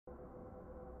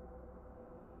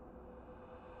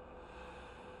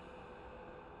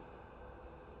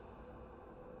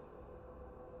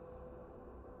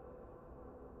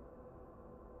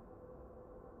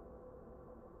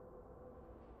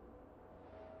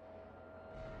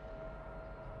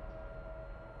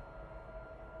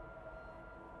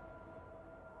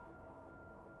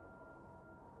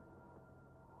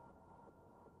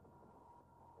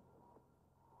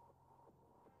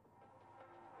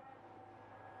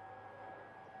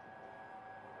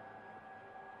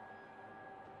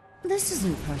This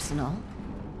isn't personal.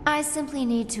 I simply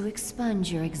need to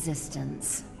expunge your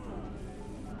existence.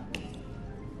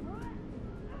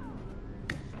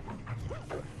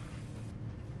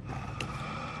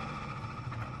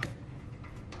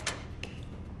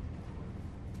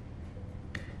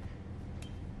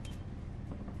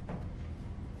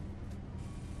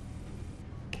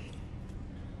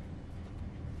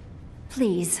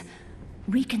 Please,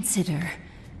 reconsider.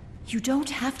 You don't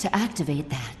have to activate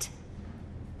that.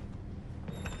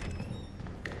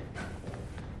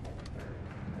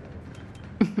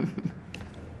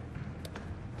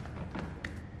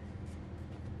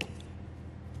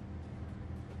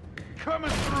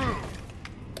 Coming through!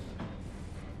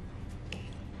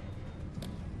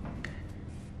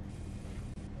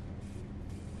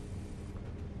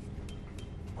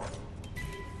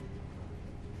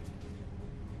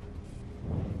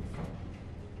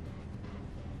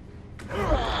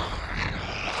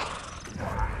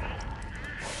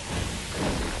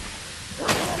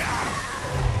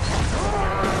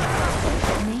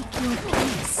 Make your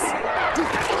peace.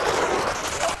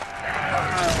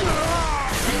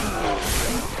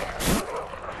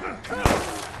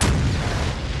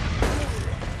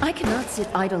 I cannot sit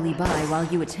idly by while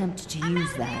you attempt to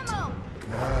use that.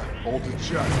 Hold it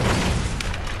shut.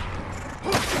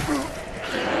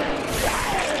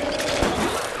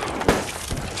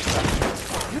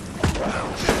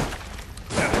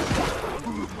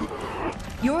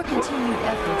 Your continued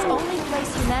efforts only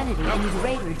place humanity in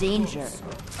greater danger.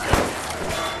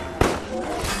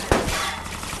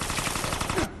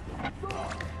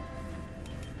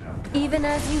 Even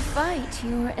as you fight,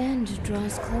 your end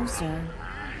draws closer.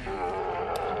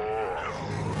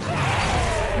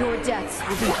 Your deaths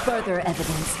will be further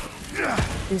evidence.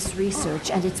 This research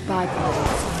and its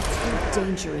byproducts are too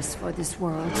dangerous for this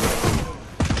world.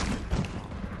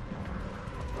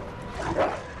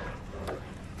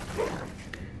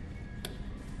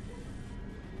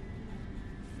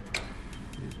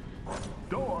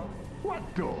 Door?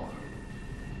 What door?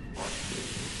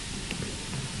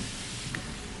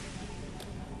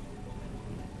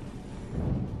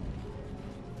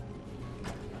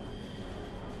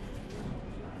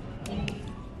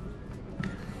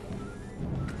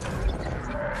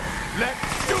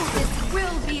 Let's do this! This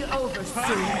will be over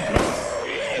soon.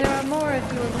 There are more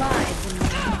of you alive than you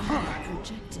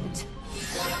projected.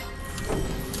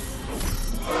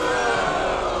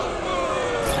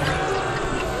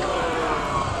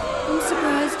 I'm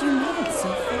surprised you made it so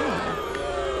far.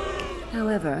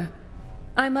 However,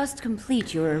 I must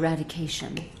complete your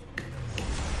eradication.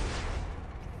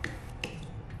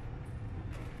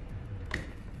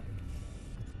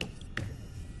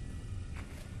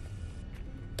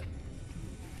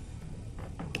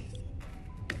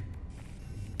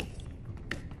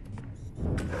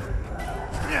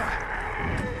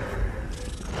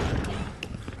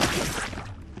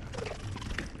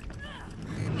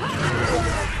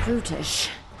 Brutish.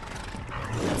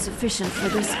 Sufficient for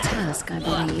this task, I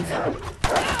believe.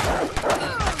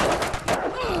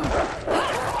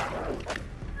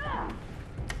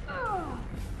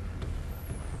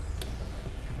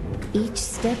 Each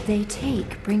step they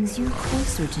take brings you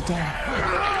closer to death.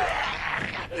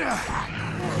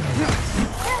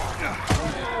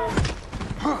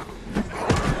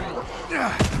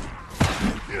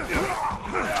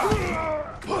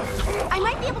 I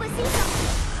might be able to see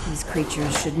something. These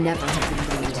creatures should never have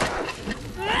been made.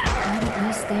 But at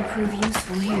least they prove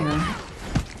useful here.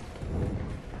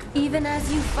 Even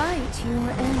as you fight, your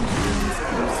end grows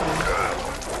closer.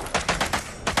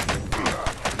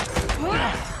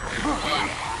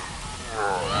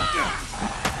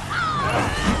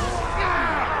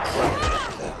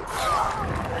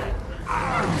 I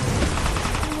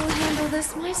will handle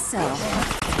this myself.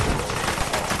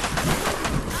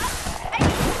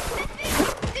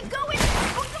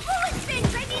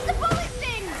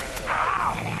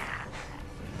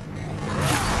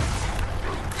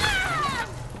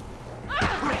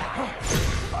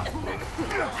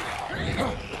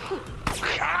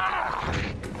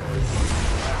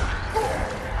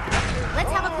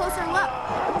 Let's have a closer look.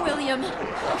 William,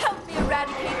 help me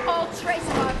eradicate all trace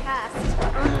of our past,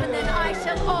 and then I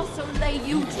shall also lay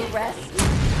you to rest.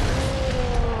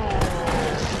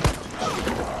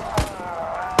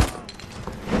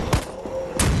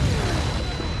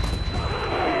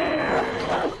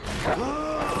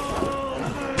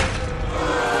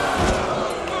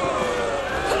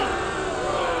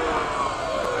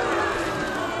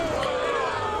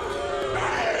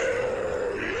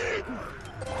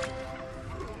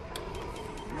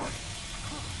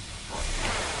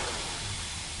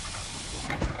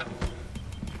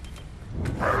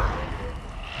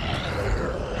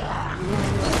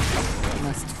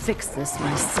 fix this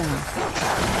myself.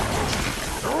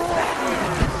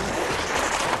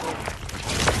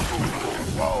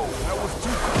 Whoa, that was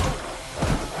too close.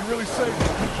 You really saved me.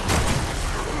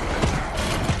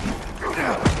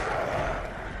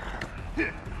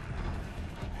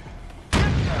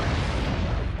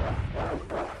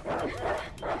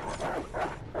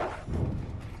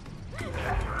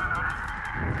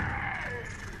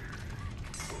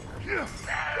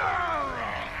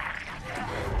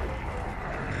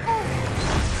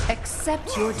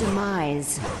 Accept your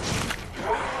demise.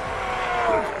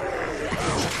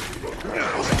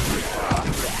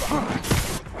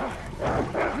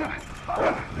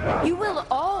 You will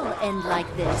all end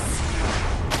like this.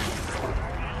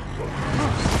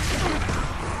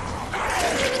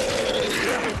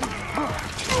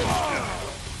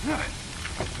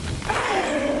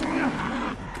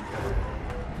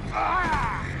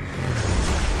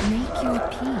 Make your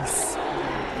peace.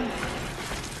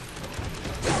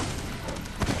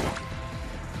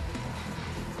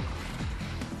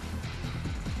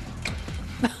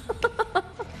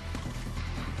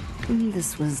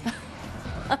 This was...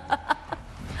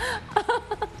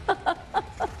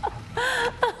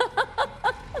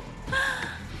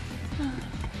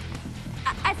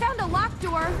 I found a locked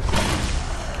door.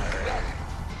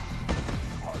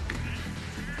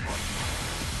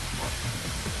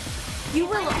 You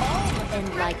will all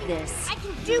end like this. I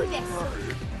can do this.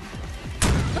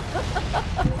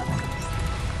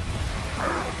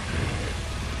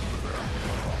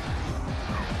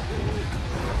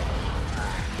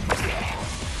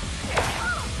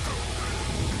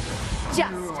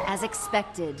 Just as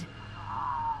expected.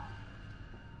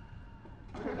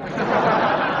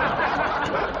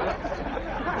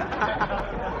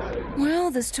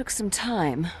 Well, this took some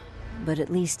time, but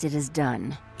at least it is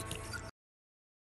done.